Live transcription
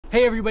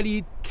Hey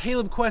everybody,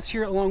 Caleb Quest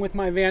here along with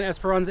my van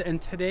Esperanza,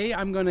 and today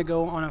I'm gonna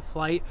go on a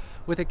flight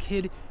with a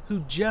kid who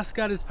just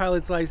got his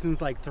pilot's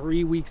license like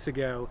 3 weeks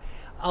ago.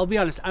 I'll be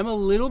honest, I'm a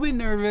little bit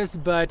nervous,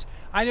 but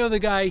I know the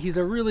guy, he's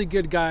a really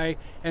good guy,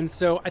 and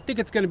so I think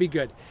it's gonna be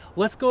good.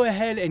 Let's go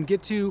ahead and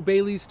get to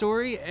Bailey's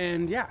story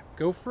and yeah,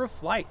 go for a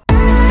flight.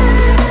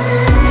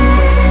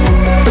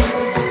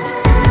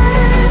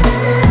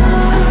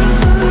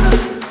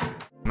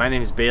 My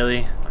name is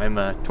Bailey. I'm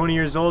 20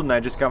 years old and I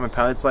just got my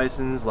pilot's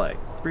license like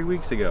 3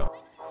 weeks ago.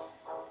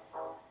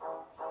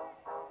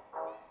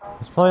 I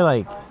was probably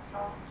like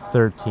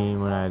 13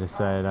 when I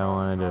decided I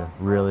wanted to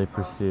really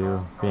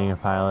pursue being a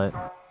pilot.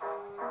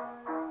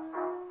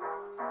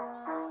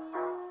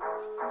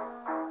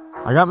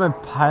 I got my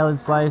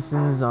pilot's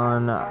license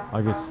on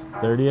August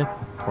 30th,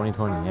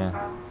 2020,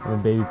 yeah. I'm a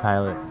baby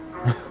pilot.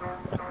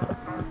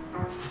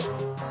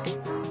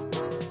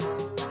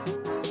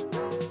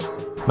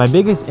 My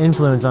biggest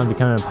influence on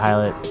becoming a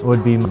pilot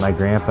would be my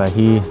grandpa.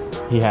 He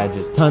had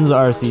just tons of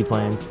RC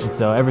planes, and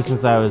so ever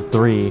since I was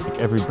 3, like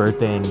every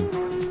birthday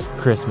and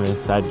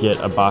Christmas, I'd get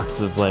a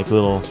box of like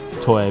little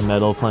toy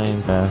metal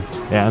planes.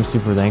 Yeah, I'm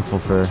super thankful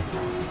for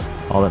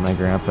all that my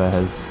grandpa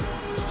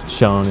has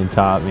shown and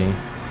taught me,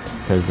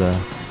 because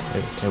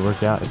it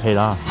worked out, it paid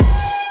off.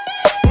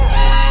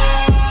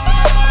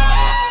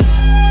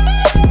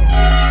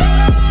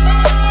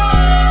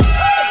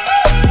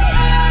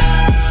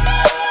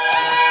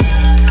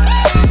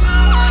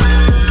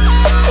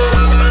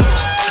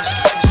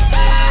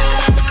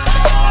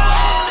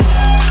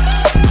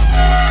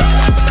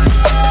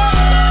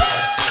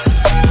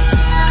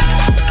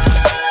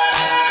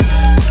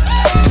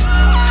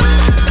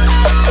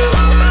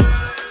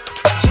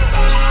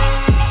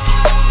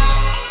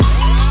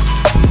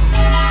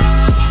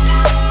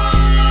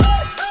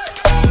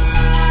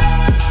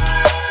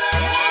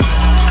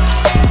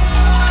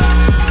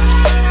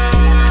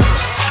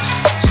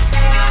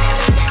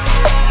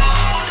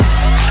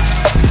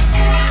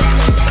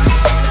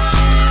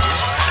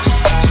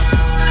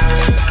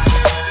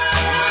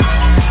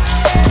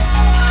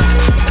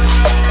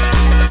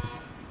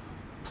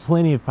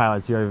 Plenty of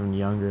pilots who are even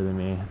younger than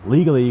me.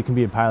 Legally, you can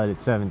be a pilot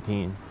at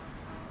 17,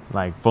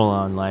 like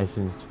full-on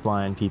licensed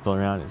flying people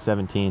around at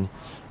 17.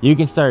 You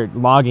can start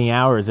logging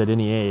hours at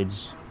any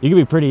age. You can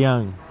be pretty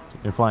young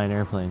and flying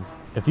airplanes.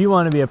 If you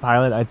want to be a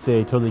pilot, I'd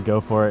say totally go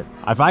for it.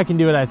 If I can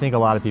do it, I think a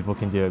lot of people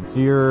can do it. If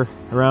you're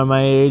around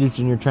my age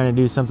and you're trying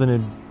to do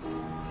something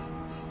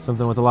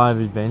with a lot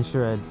of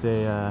adventure, I'd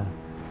say you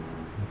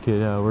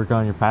could work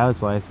on your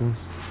pilot's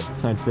license,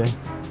 I'd say.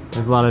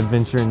 There's a lot of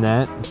adventure in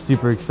that. It's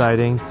super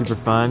exciting, super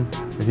fun.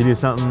 If you do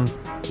something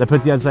that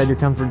puts you outside your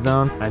comfort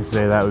zone, I'd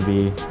say that would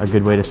be a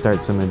good way to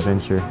start some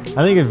adventure.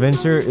 I think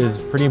adventure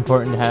is pretty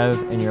important to have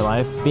in your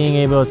life. Being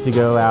able to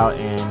go out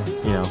and,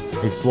 you know,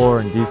 explore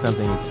and do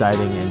something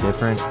exciting and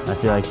different, I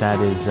feel like that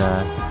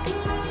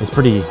is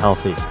pretty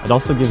healthy. It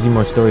also gives you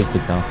more stories to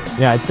tell.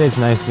 Yeah, I'd say it's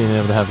nice being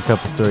able to have a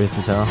couple stories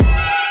to tell.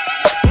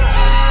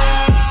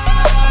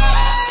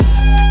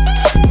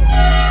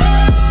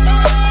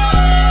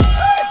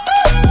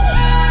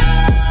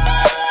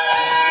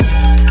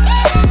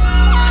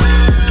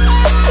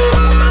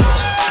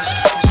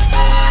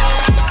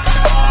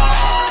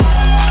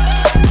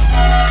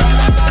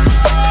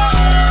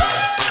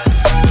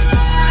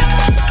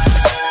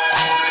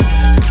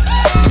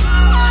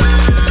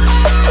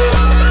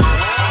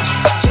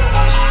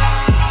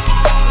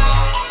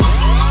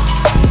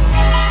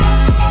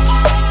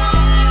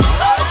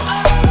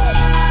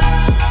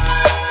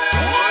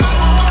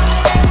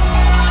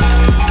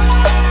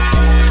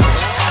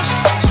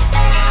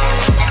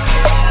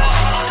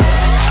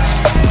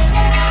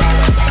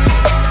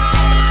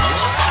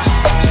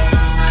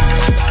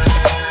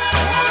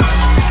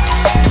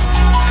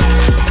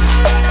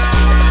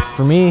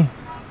 For me,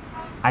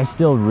 I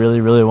still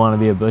really want to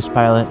be a bush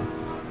pilot.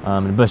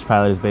 And a bush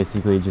pilot is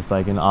basically just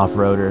like an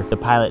off-roader. The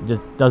pilot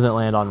just doesn't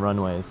land on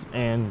runways,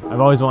 and I've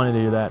always wanted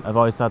to do that. I've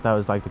always thought that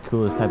was like the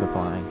coolest type of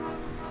flying.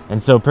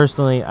 And so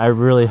personally, I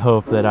really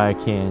hope that I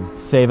can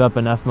save up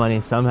enough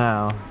money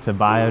somehow to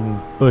buy a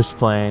bush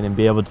plane and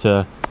be able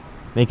to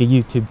make a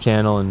YouTube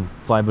channel and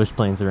fly bush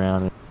planes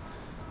around.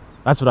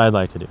 That's what I'd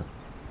like to do.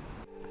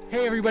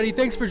 Hey everybody,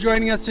 thanks for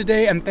joining us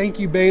today, and thank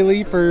you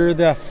Bailey for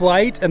the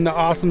flight and the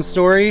awesome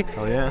story.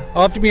 Oh yeah.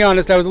 I'll have to be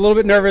honest, I was a little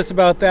bit nervous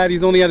about that.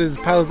 He's only had his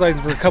pilot's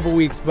license for a couple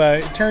weeks, but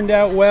it turned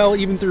out well.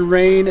 Even through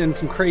rain and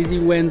some crazy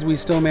winds, we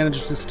still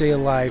managed to stay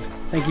alive.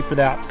 Thank you for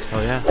that.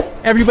 Oh yeah.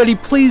 Everybody,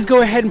 please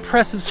go ahead and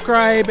press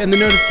subscribe and the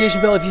notification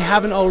bell if you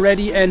haven't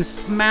already, and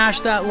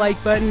smash that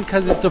like button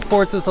because it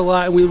supports us a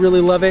lot and we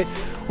really love it.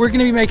 We're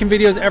gonna be making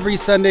videos every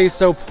Sunday,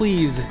 so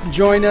please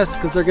join us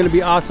because they're gonna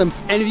be awesome.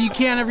 And if you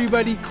can,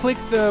 everybody, click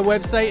the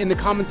website in the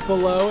comments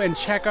below and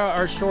check out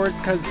our shorts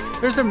because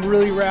there's some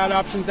really rad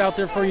options out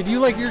there for you. Do you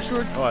like your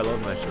shorts? Oh, I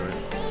love my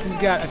shorts. He's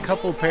got a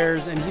couple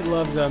pairs and he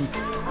loves them.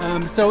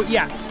 So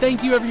yeah,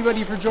 thank you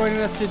everybody for joining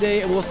us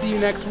today, and we'll see you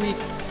next week.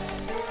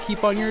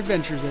 Keep on your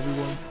adventures,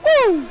 everyone.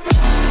 Woo!